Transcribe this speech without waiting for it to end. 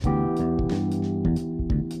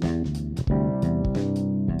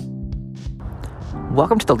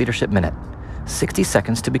Welcome to the Leadership Minute, 60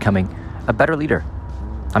 seconds to becoming a better leader.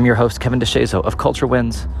 I'm your host, Kevin DeShazo of Culture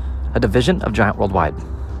Wins, a division of Giant Worldwide.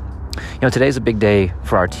 Today's a big day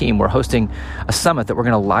for our team. We're hosting a summit that we're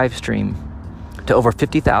going to live stream to over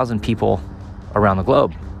 50,000 people around the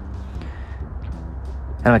globe.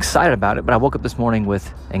 And I'm excited about it, but I woke up this morning with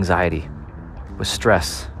anxiety, with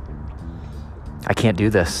stress. I can't do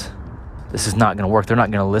this. This is not going to work. They're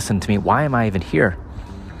not going to listen to me. Why am I even here?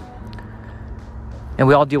 And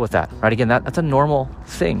we all deal with that, right? Again, that's a normal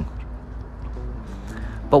thing.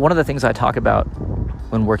 But one of the things I talk about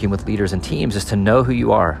when working with leaders and teams is to know who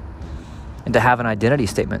you are and to have an identity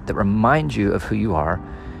statement that reminds you of who you are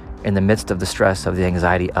in the midst of the stress, of the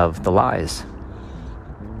anxiety, of the lies.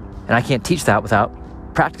 And I can't teach that without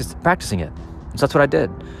practicing it. So that's what I did.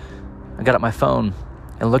 I got up my phone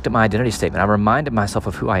and looked at my identity statement. I reminded myself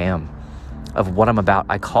of who I am, of what I'm about.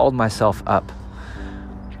 I called myself up.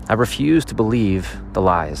 I refused to believe the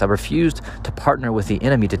lies. I refused to partner with the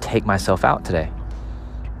enemy to take myself out today.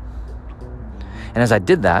 And as I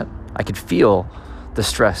did that, I could feel the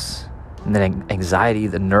stress and the anxiety,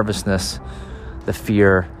 the nervousness, the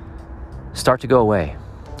fear start to go away.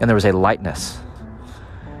 And there was a lightness,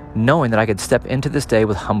 knowing that I could step into this day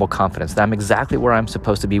with humble confidence, that I'm exactly where I'm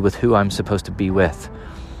supposed to be with who I'm supposed to be with.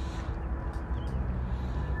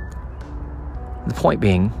 The point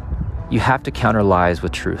being, you have to counter lies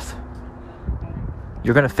with truth.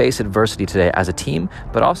 You're going to face adversity today as a team,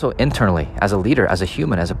 but also internally, as a leader, as a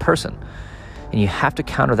human, as a person. And you have to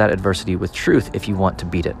counter that adversity with truth if you want to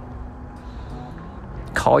beat it.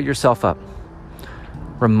 Call yourself up.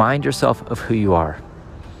 Remind yourself of who you are,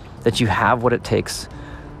 that you have what it takes,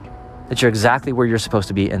 that you're exactly where you're supposed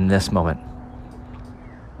to be in this moment.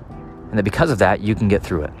 And that because of that, you can get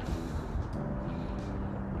through it.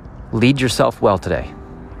 Lead yourself well today.